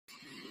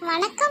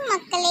வணக்கம்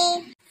மக்களே.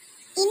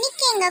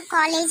 இன்னைக்கு எங்க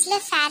காலேஜ்ல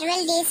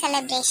farewell day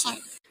celebration.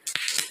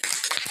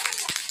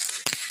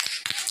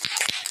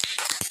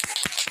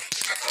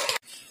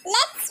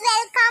 Let's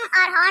welcome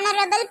our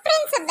honorable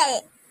principal.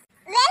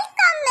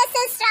 Welcome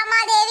Mrs.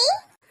 Ramadevi.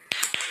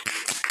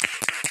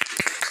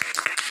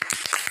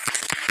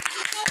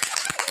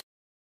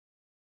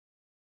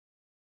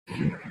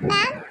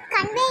 Ma'am,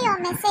 convey your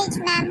message,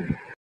 ma'am.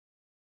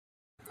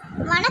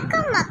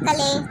 வணக்கம்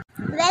மக்களே.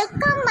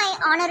 Welcome my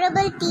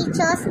honorable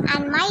teachers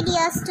and my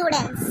dear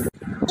students.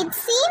 It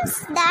seems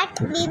that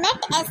we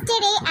met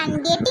yesterday and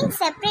getting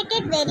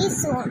separated very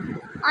soon.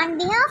 On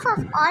behalf of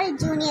all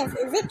juniors,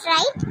 is it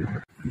right?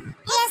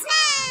 Yes,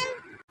 ma'am.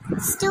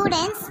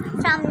 Students,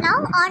 from now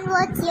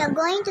onwards you are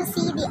going to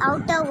see the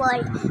outer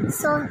world.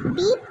 So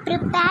be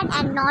prepared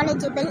and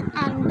knowledgeable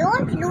and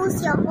don't lose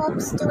your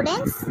hope,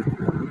 students.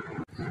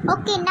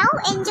 Okay, now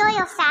enjoy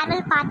your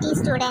farewell party,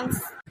 students.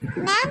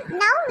 Ma'am,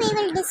 now we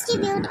will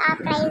distribute our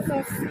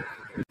prizes.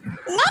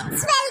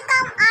 Let's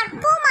welcome our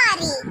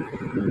Pumari.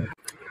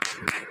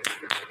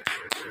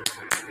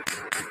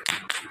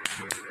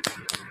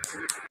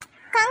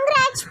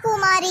 Congrats,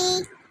 Pumari.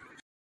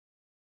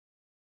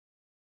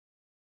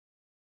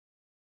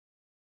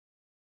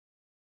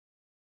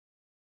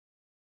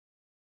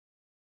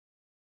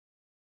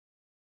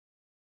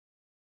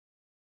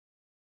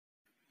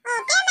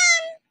 Okay,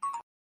 ma'am.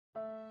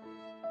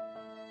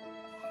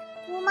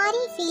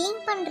 Pumari, feeling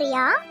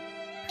பண்றியா?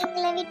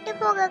 எங்களை விட்டு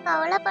போக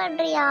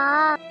கவலைப்படுறியா?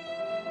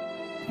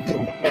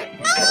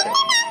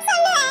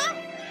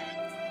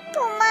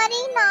 Pumari,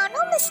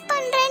 நானும் miss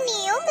பண்றேன்,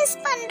 நீயும்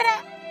miss பண்ற.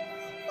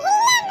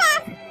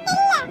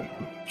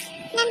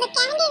 நம்ம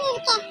canteen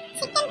இருக்கே,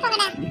 சிக்கன்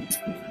பக்கோடா.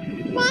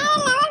 வேற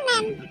லெவல்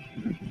மேம்.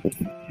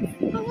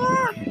 ஐயோ,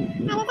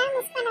 அதுதான்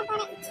மிஸ் பண்ண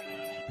போறேன்.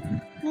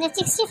 இந்த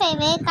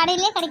 65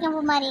 கடையிலே கிடைக்கும்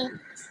Pumari.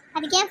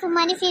 அதுக்கு ஏன்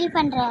Pumari ஃபீல்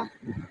பண்ற?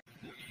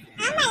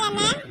 ஆமால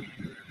மேம்.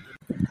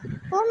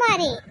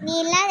 Pumari, நீ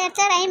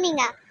இல்லாத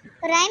ரைமிங்கா?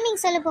 ஒரு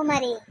ரைமிங் சொல்லு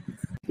Pumari.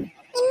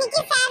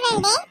 இன்னைக்கு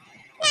ஃபேர்வெல் டே,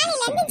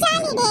 நாளையில இருந்து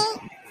ஜாலி டே.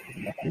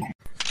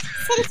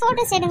 சரி,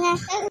 போட்டோஸ் எடுங்க.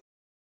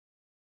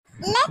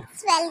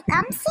 Let's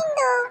welcome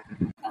Sindhu.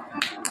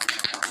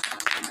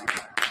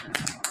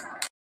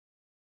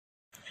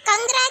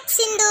 Congrats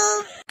Sindhu.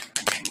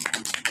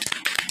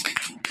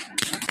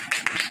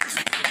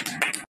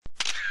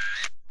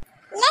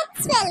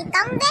 Let's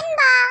welcome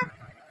Venba.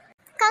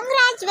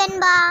 Congrats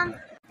Venba.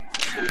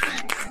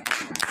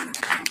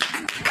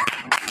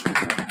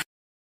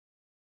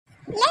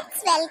 Let's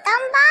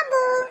welcome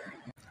Babu.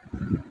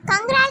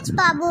 Congrats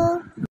Babu.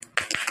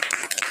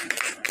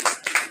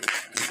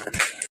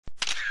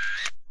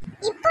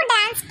 இப்போ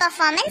டான்ஸ்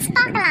பெர்ஃபார்மன்ஸ்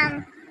பார்க்கலாம்.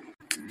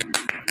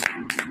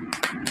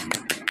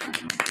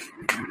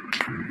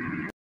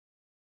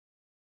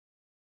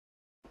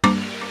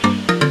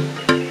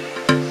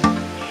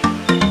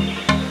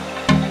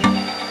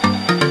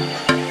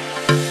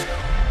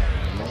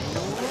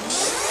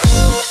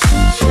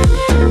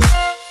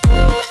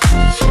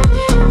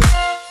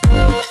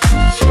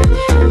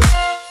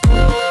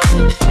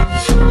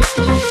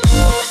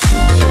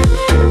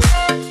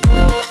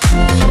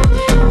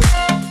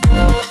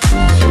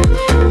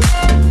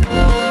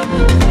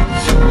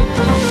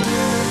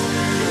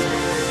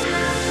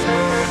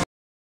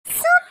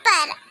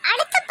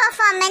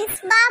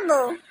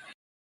 Babu.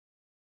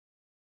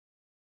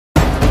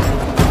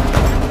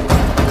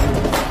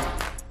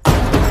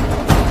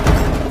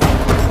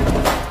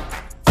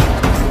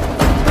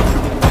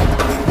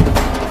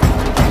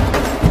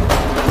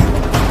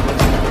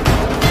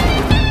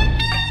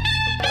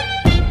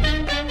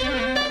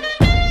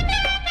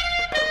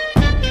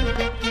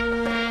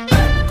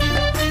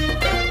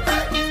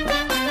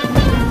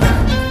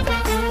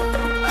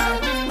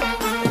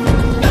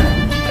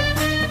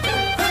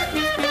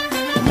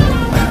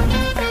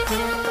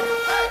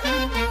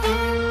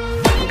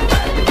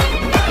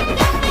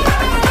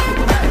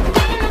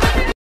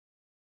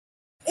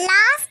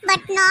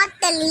 But not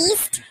the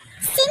least,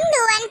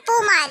 Sindhu and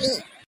Pumari.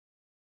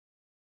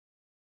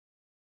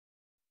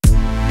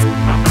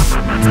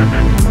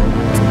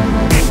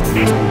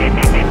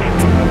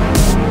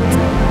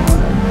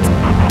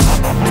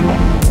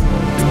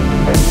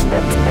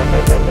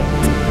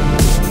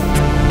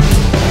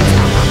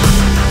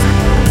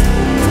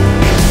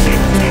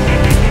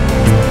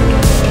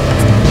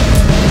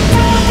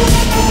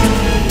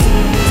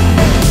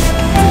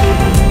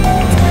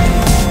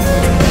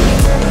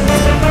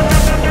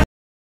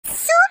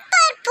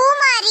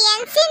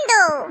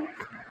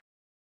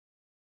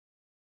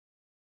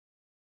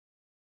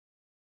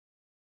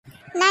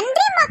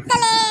 நன்றி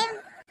மக்களே.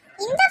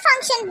 இந்த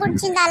ஃபங்க்ஷன்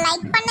பிடிச்சிருந்தா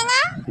லைக் பண்ணுங்க.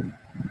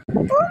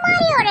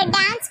 பூமாரியோட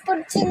டான்ஸ்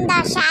பிடிச்சிருந்தா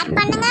ஷேர்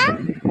பண்ணுங்க.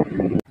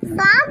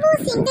 பாபு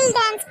சிங்கிள்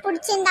டான்ஸ்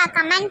பிடிச்சிருந்தா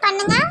கமெண்ட்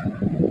பண்ணுங்க.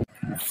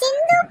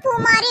 சிந்து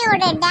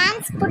பூமாரியோட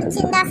டான்ஸ்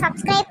பிடிச்சிருந்தா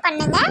சப்ஸ்கிரைப்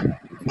பண்ணுங்க.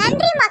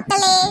 நன்றி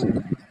மக்களே.